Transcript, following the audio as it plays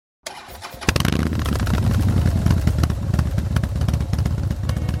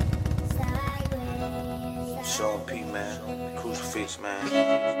streets,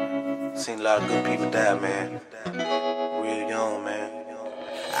 man. Seen a lot of good people die, man. Real young, man.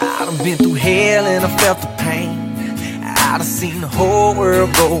 I done been through hell and I felt the pain. I done seen the whole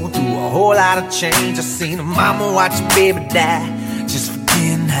world go through a whole lot of change. I seen a mama watch a baby die just for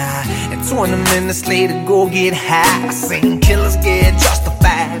getting high, and 20 minutes later go get high. I seen killers get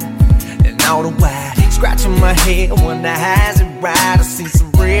justified, and all the while scratching my head, wonder how's it right. I seen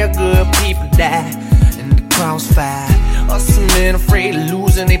some real good people die in the crossfire, or some men afraid of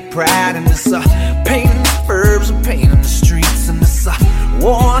losing their pride. And it's pain in the burbs and pain in the streets, and it's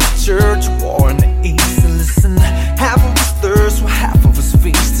war in the church, war in the east. And listen, half of us thirst while half of us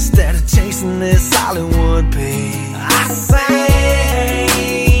feast. Instead of chasing this Hollywood pace, I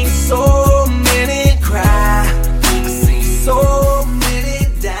seen so many cry, I see so many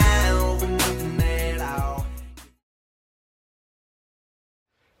die over nothing at all.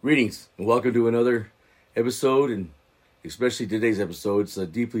 Greetings and welcome to another episode, and especially today's episode. It's a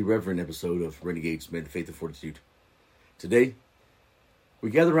deeply reverent episode of Renegadez, Faith Fortitude. Today, we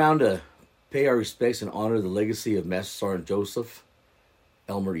gather around to pay our respects and honor the legacy of Master Sergeant Joseph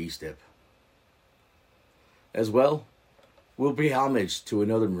Elmer Estep. As well, we'll pay homage to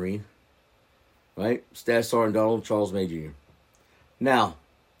another Marine, right? Staff Sergeant Donald Charles May Jr. Now,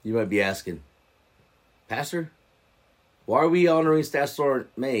 you might be asking, Pastor, why are we honoring Staff Sergeant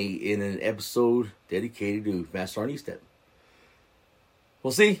May in an episode dedicated to Master Sergeant Estep?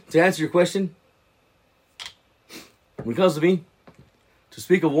 Well, see, to answer your question, when it comes to me, to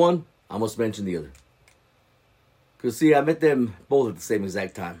speak of one, I must mention the other. Because, see, I met them both at the same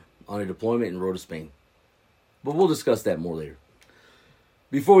exact time on a deployment in Rota, Spain. But we'll discuss that more later.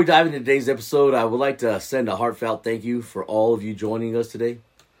 Before we dive into today's episode, I would like to send a heartfelt thank you for all of you joining us today.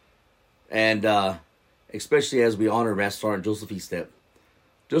 And especially as we honor Master Sergeant Joseph Estep.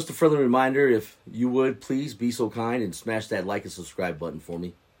 Just a friendly reminder, if you would, please be so kind and smash that like and subscribe button for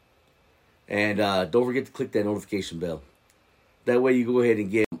me. And don't forget to click that notification bell. That way you go ahead and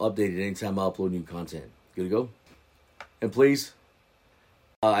get updated anytime I upload new content. Good to go? And please,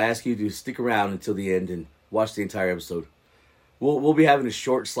 I ask you to stick around until the end and watch the entire episode. We'll be having a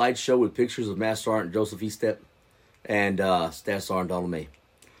short slideshow with pictures of Master Sergeant Joseph Estep and Staff Sergeant Donald May,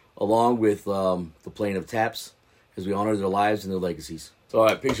 along with the playing of taps as we honor their lives and their legacies. So, all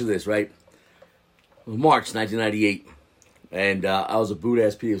right, picture this, right? It was March 1998, and I was a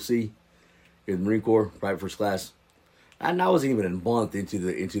boot-ass PFC in the Marine Corps, private first class. And I wasn't even a month into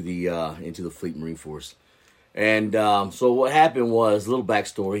the Fleet Marine Force. And so what happened was, a little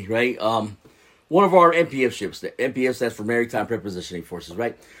backstory, right? One of our MPF ships, the MPF stands for Maritime Prepositioning Forces,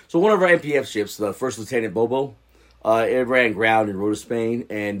 right? So one of our MPF ships, the First Lieutenant Bobo, it ran ground in Rota, Spain,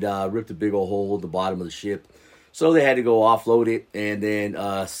 and ripped a big old hole at the bottom of the ship. So they had to go offload it and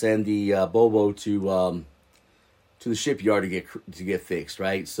then send the Bobo to the shipyard to get fixed,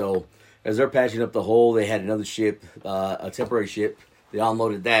 right? So as they're patching up the hole, they had another ship, a temporary ship. They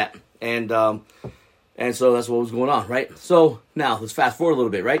unloaded that, and so that's what was going on, right? So now let's fast forward a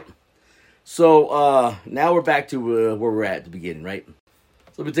little bit, right? So now we're back to where we're at the beginning, right?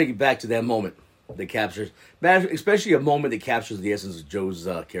 So let me take you back to that moment that captures, especially a moment that captures the essence of Joe's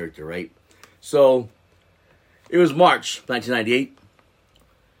character, right? So it was March 1998.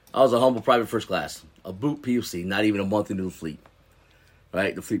 I was a humble private first class, a boot PFC, not even a month into the fleet.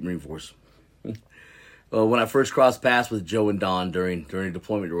 Right, the Fleet Marine Force. When I first crossed paths with Joe and Don during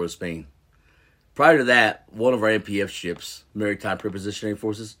deployment to Rota, Spain. Prior to that, one of our MPF ships, Maritime Prepositioning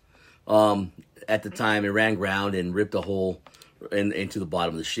Forces, at the time it ran ground and ripped a hole into the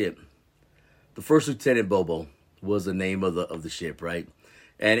bottom of the ship. The First Lieutenant Bobo was the name of the ship, right?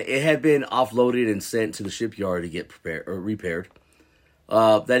 And it had been offloaded and sent to the shipyard to get repaired.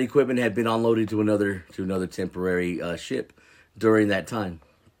 That equipment had been unloaded to another temporary ship during that time.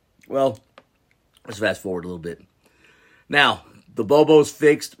 Well, let's fast forward a little bit. Now, the Bobo's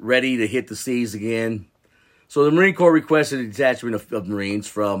fixed, ready to hit the seas again. So the Marine Corps requested a detachment of Marines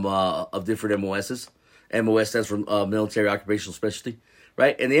from of different MOSs. MOS stands for Military Occupational Specialty,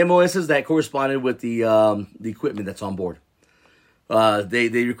 right? And the MOSs that corresponded with the equipment that's on board. They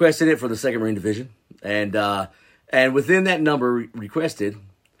requested it for the 2nd Marine Division, and within that number requested,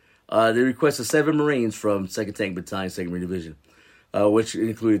 they requested 7 Marines from 2nd Tank Battalion, 2nd Marine Division, which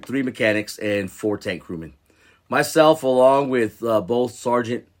included 3 mechanics and 4 tank crewmen. Myself, along with both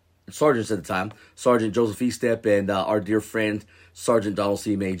sergeants at the time, Sergeant Joseph Estep and our dear friend, Sergeant Donald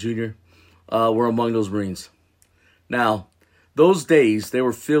C. May Jr., were among those Marines. Now, those days, they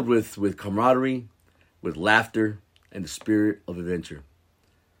were filled with camaraderie, with laughter, and the spirit of adventure.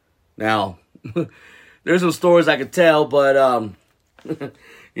 Now, there's some stories I could tell, but,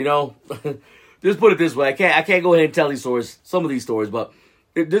 just put it this way. I can't go ahead and tell these stories, some of these stories, but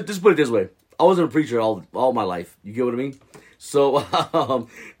just put it this way. I wasn't a preacher all my life. You get what I mean? So,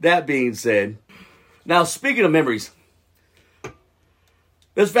 that being said, now speaking of memories,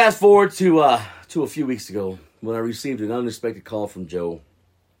 let's fast forward to a few weeks ago when I received an unexpected call from Joe.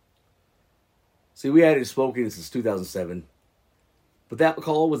 See, we hadn't spoken since 2007, but that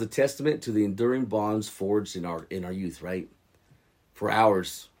call was a testament to the enduring bonds forged in our youth, right? For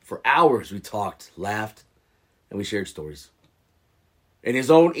hours we talked, laughed, and we shared stories. In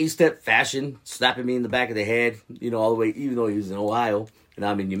his own Estep fashion, slapping me in the back of the head, all the way, even though he was in Ohio and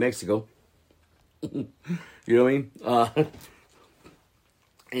I'm in New Mexico. You know what I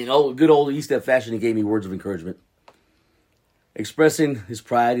mean? Good old Estep fashion, he gave me words of encouragement. Expressing his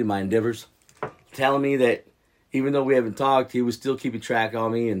pride in my endeavors. Telling me that even though we haven't talked, he was still keeping track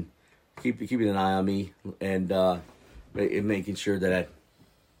on me and keeping an eye on me and making sure that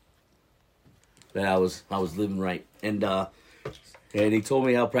I was living right. And he told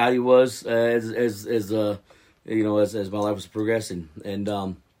me how proud he was as my life was progressing. And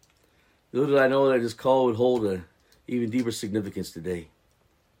little did I know that this call would hold an even deeper significance today.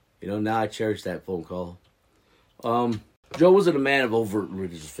 Now I cherish that phone call. Joe wasn't a man of overt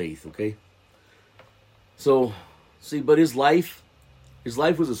religious faith, okay? So, but his life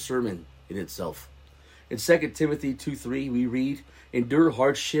was a sermon in itself. In 2 Timothy 2:3, we read, "Endure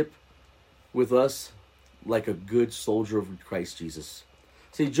hardship with us like a good soldier of Christ Jesus."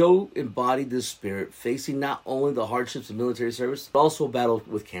 See, Joe embodied this spirit, facing not only the hardships of military service, but also a battle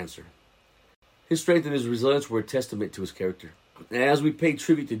with cancer. His strength and his resilience were a testament to his character. And as we pay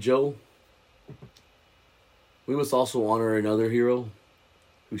tribute to Joe, we must also honor another hero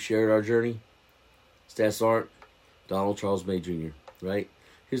who shared our journey. Staff Sergeant Donald Charles May Jr., right?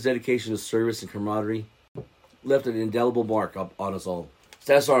 His dedication to service and camaraderie left an indelible mark on us all.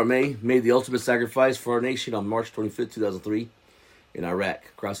 Staff Sergeant May made the ultimate sacrifice for our nation on March 25th, 2003 in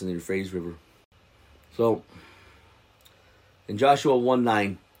Iraq, crossing the Euphrates River. So, in Joshua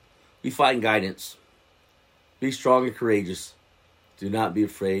 1:9, we find guidance. Be strong and courageous. Do not be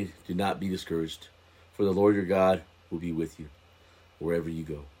afraid. Do not be discouraged. For the Lord your God will be with you wherever you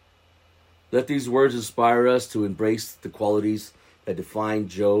go. Let these words inspire us to embrace the qualities that define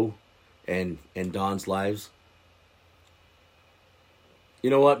Joe and Don's lives. You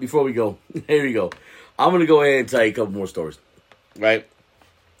know what? Before we go, here we go. I'm going to go ahead and tell you a couple more stories. Right?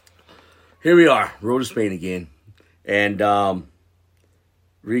 Here we are, Road to Spain again. And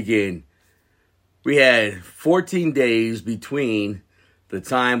again, we had 14 days between the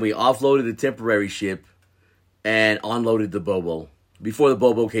time we offloaded the temporary ship and unloaded the Bobo. Before the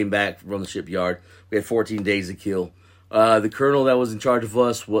Bobo came back from the shipyard, we had 14 days to kill. The colonel that was in charge of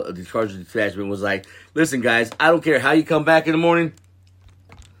us, the charge of the detachment, was like, "Listen, guys, I don't care how you come back in the morning.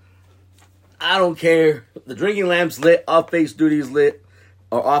 I don't care. The drinking lamp's lit, off-base duty is lit,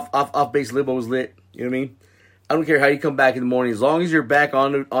 or off-base limo is lit. You know what I mean? I don't care how you come back in the morning. As long as you're back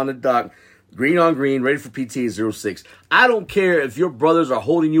on the dock, green on green, ready for PT at 06. I don't care if your brothers are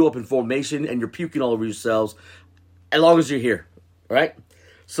holding you up in formation and you're puking all over yourselves, as long as you're here." Right?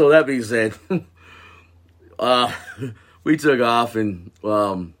 So that being said, we took off and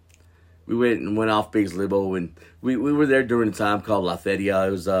we went off base limo, and we were there during a time called La Feria.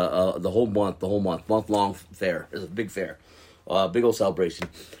 It was the whole month-long fair. It was a big fair, big old celebration.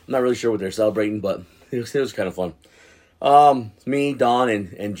 I'm not really sure what they're celebrating, but it was kind of fun. Me, Don,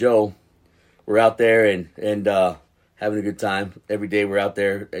 and Joe were out there and having a good time. Every day we're out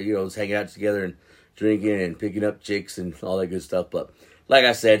there, just hanging out together and drinking and picking up chicks and all that good stuff. But like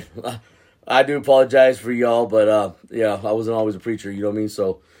I said, I do apologize for y'all, but I wasn't always a preacher, you know what I mean?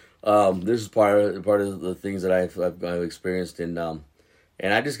 So this is part of the things that I've experienced, and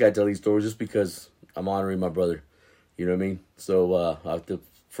I just gotta tell these stories just because I'm honoring my brother, you know what I mean? So I have to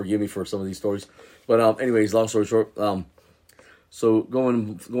forgive me for some of these stories. But anyways, long story short, so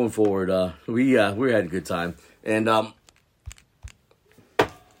going forward, we had a good time, and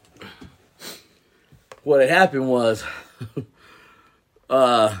what had happened was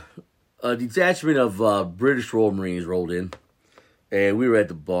a detachment of British Royal Marines rolled in, and we were at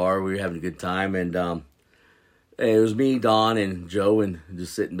the bar. We were having a good time, and it was me, Don, and Joe, and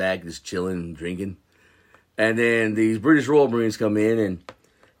just sitting back, just chilling and drinking. And then these British Royal Marines come in,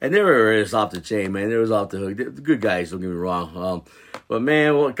 and they were just off the chain, man. They was off the hook. They're good guys, don't get me wrong. But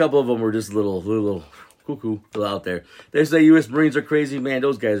man, a couple of them were just a little cuckoo out there. They say U.S. Marines are crazy, man.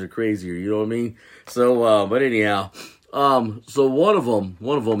 Those guys are crazier. You know what I mean? So, but anyhow, so one of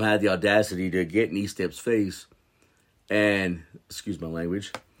them had the audacity to get in Estep's face, and excuse my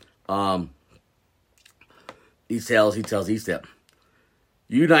language. He tells Estep,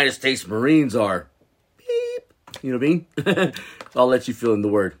 United States Marines are beep. You know what I mean? I'll let you fill in the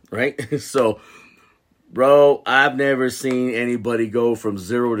word, right? So, bro, I've never seen anybody go from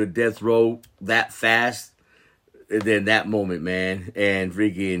 0 to death row that fast than that moment, man. And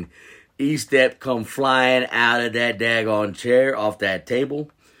freaking Estep come flying out of that daggone chair off that table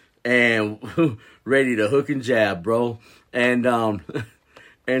and ready to hook and jab, bro. And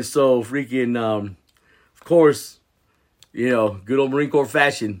and so freaking of course, you know, good old Marine Corps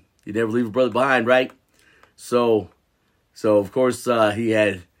fashion, you never leave a brother behind, right? So of course he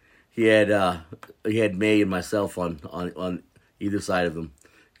had May and myself on either side of him.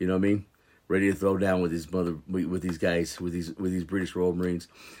 You know what I mean? Ready to throw down with these guys, with these British Royal Marines.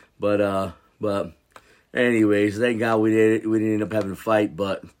 But anyways, thank God we didn't end up having a fight,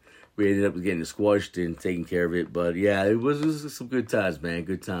 but we ended up getting squashed and taking care of it. But yeah, it was some good times, man.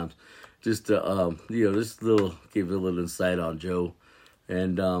 Good times. Just give a little insight on Joe,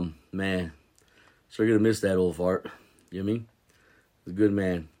 and man, sure gonna miss that old fart. You know what I mean? He's a good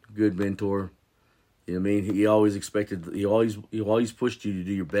man, good mentor. You know what I mean? He always pushed you to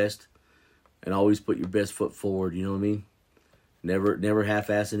do your best, and always put your best foot forward. You know what I mean? Never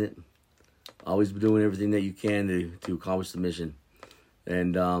half-assing it. Always doing everything that you can to accomplish the mission.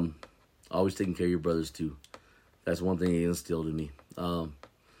 And always taking care of your brothers, too. That's one thing he instilled in me.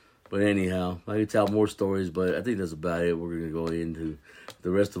 But anyhow, I could tell more stories, but I think that's about it. We're going to go into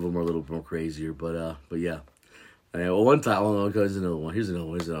the rest of them are a little more crazier. But yeah. Well, one time, here's another one. Here's another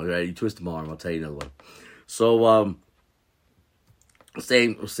one. All right, you twist my arm, I'll tell you another one. So,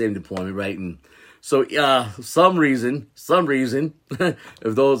 same deployment, right? And so, some reason, if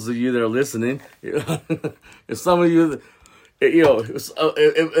those of you that are listening, if some of you, you know,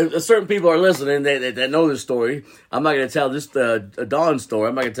 if certain people are listening that know this story, I'm not going to tell this Dawn story.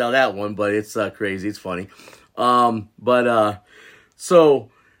 I'm not going to tell that one, but it's crazy. It's funny. So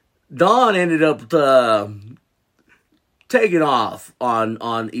Dawn ended up taking off on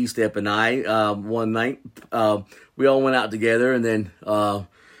Estep and I one night. We all went out together, and then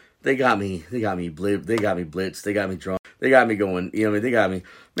they got me blitzed, they got me drunk, they got me going, you know what I mean, they got me,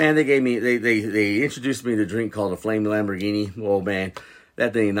 man, they introduced me to a drink called a Flame Lamborghini. Oh man,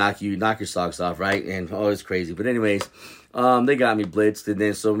 that thing knock your socks off, right? And it's crazy. But anyways, they got me blitzed, and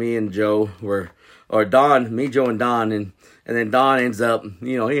then so me and Joe Joe and Don, and then Don ends up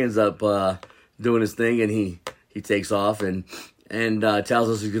doing his thing, and he takes off and tells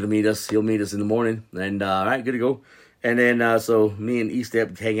us he's gonna meet us. He'll meet us in the morning, and all right, good to go. And then, so me and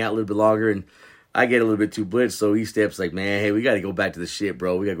Estep hang out a little bit longer, and I get a little bit too blitzed. So Estep's like, man, hey, we got to go back to the ship,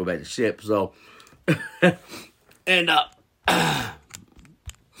 bro. We got to go back to the ship. So, and,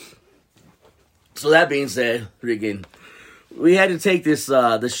 so that being said, freaking, we had to take this,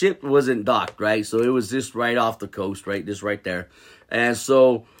 the ship wasn't docked, right? So it was just right off the coast, right? Just right there. And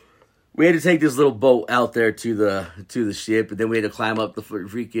so we had to take this little boat out there to the ship, and then we had to climb up the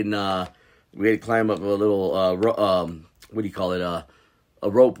freaking, we had to climb up a little, what do you call it? A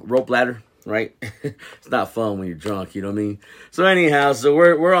rope ladder, right? It's not fun when you're drunk, you know what I mean? So anyhow, so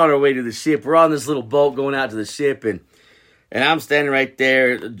we're on our way to the ship. We're on this little boat going out to the ship, and I'm standing right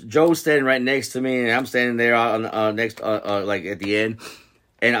there. Joe's standing right next to me, and I'm standing there on next, like at the end.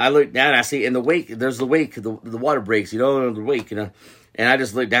 And I look down, and I see in the wake, there's the wake, the water breaks, you know, the wake, you know. And I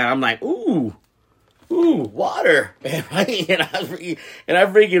just look down, I'm like, ooh, water. And I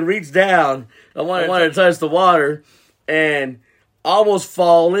freaking reach down. I want to touch the water and almost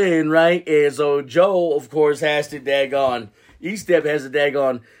fall in, right? And so Joe, of course, has to Estep has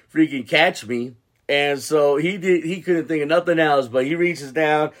to freaking catch me. And so he couldn't think of nothing else, but he reaches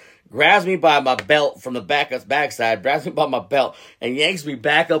down, grabs me by my belt from the backside, grabs me by my belt, and yanks me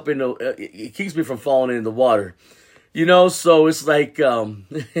back up it keeps me from falling into the water. You know, so it's like,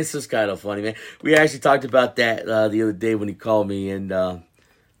 it's just kind of funny, man. We actually talked about that the other day when he called me, and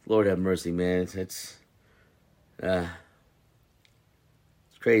Lord have mercy, man. It's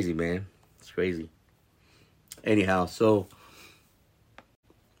crazy, man. It's crazy. Anyhow, so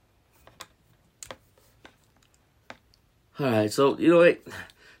all right, so you know what?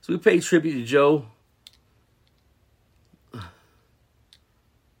 So we pay tribute to Joe.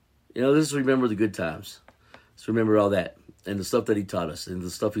 You know, let's remember the good times. Let's remember all that and the stuff that he taught us and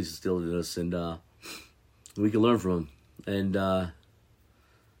the stuff he's instilled in us, and we can learn from him. And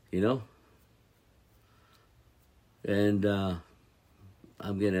you know, and I'm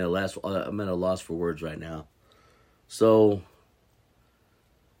at a loss for words right now. So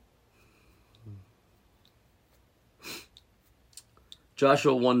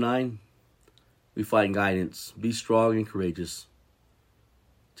Joshua 1:9, we find guidance. Be strong and courageous.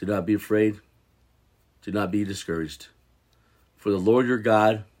 Do not be afraid. Do not be discouraged. For the Lord your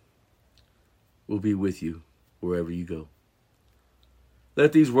God will be with you wherever you go.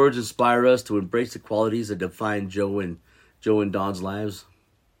 Let these words inspire us to embrace the qualities that define Joe and Don's lives.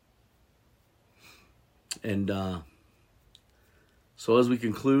 And so as we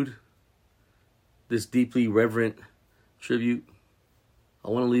conclude this deeply reverent tribute, I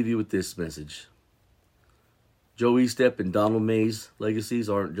want to leave you with this message. Joe Estep and Donald May's legacies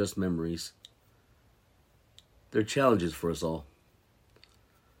aren't just memories. They're challenges for us all.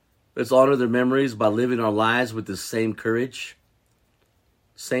 Let's honor their memories by living our lives with the same courage,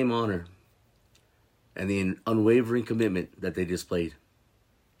 same honor, and the unwavering commitment that they displayed.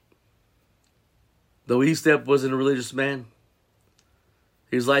 Though Estep wasn't a religious man,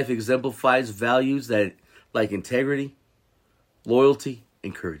 his life exemplifies values that, like integrity, loyalty,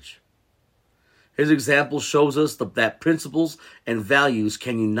 and courage. His example shows us that principles and values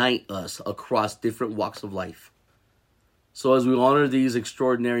can unite us across different walks of life. So as we honor these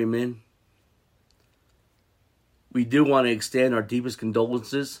extraordinary men, we do want to extend our deepest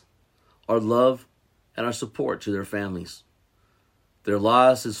condolences, our love, and our support to their families. Their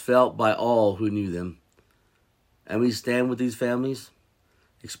loss is felt by all who knew them, and we stand with these families,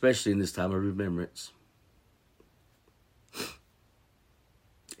 especially in this time of remembrance.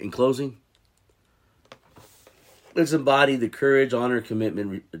 In closing, let's embody the courage, honor, and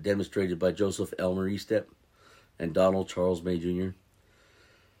commitment demonstrated by Joseph Elmer Estep and Donald Charles May Jr.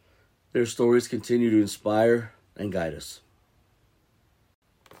 Their stories continue to inspire and guide us.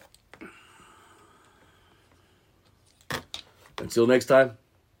 Until next time,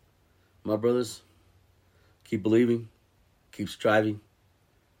 my brothers, keep believing, keep striving,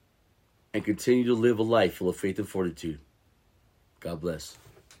 and continue to live a life full of faith and fortitude. God bless.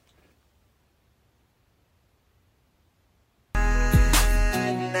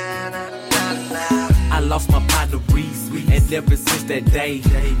 I lost my partner Reese, and ever since that day,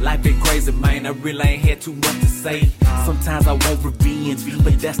 life been crazy, man. I really ain't had too much to say. Sometimes I want revenge,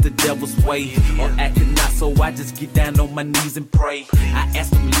 but that's the devil's way. Or acting not, so I just get down on my knees and pray. I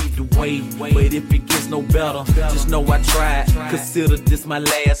ask him lead the way, but if it gets no better, just know I tried. Consider this my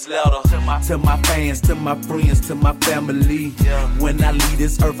last letter to my fans, to my friends, to my family. When I leave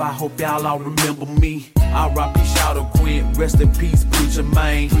this earth, I hope y'all all remember me. R.I.P. shout out Quinn, rest in peace, preacher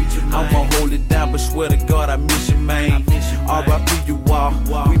man. I'ma hold it down, but swear to God I miss you, man. R.I.P. you all,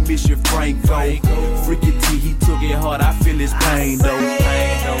 we miss you, Franco. Freaky T, he took it hard, I feel his pain though.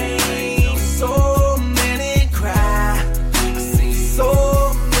 So many cry, I see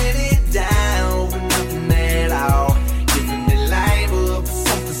so many down for nothing at all. Giving their life up for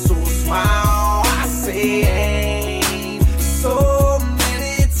something so small. I say, so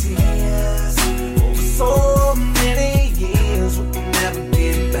many tears over so many years we can never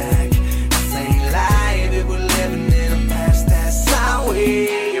get back. This ain't life, if we're living in a past that's our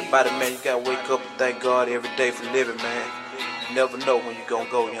way. Everybody, man, you gotta wake up and thank God every day for living, man. You never know when you gonna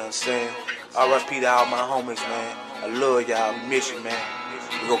go, you understand? R.I.P. to all my homies, man. I love y'all, I miss you, man.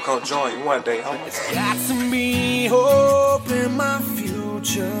 We gonna come join you one day, homie. It's got to be hope in my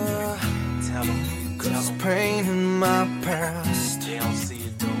future. Tell them. Cause pain in my past. They don't see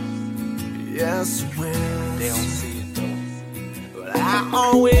it, though. Yes, it will. They don't see it, though. But I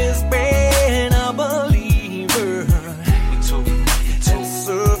always bear